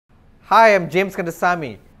Hi, I'm James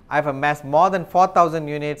Kandasamy. I've amassed more than 4,000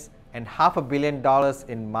 units and $500 million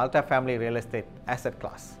in multifamily real estate asset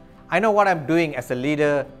class. I know what I'm doing as a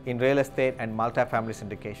leader in real estate and multifamily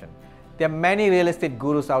syndication. There are many real estate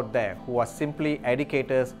gurus out there who are simply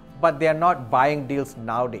educators, but they are not buying deals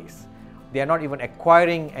nowadays. They are not even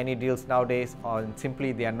acquiring any deals nowadays, or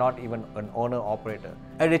simply they are not even an owner-operator.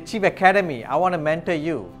 At Achieve Academy, I want to mentor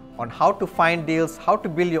you on how to find deals, how to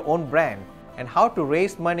build your own brand, and how to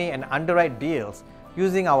raise money and underwrite deals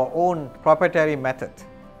using our own proprietary method.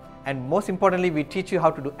 And most importantly, we teach you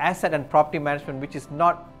how to do asset and property management, which is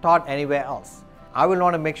not taught anywhere else. I will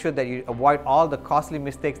want to make sure that you avoid all the costly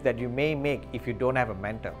mistakes that you may make if you don't have a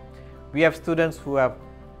mentor. We have students who have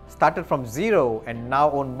started from zero and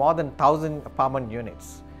now own more than 1,000 apartment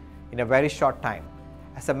units in a very short time.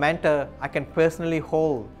 As a mentor, I can personally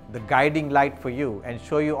hold the guiding light for you and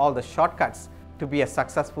show you all the shortcuts to be a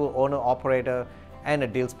successful owner-operator and a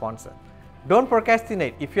deal sponsor. Don't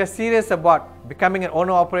procrastinate. If you're serious about becoming an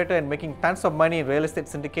owner-operator and making tons of money in real estate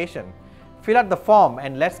syndication, fill out the form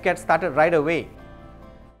and let's get started right away.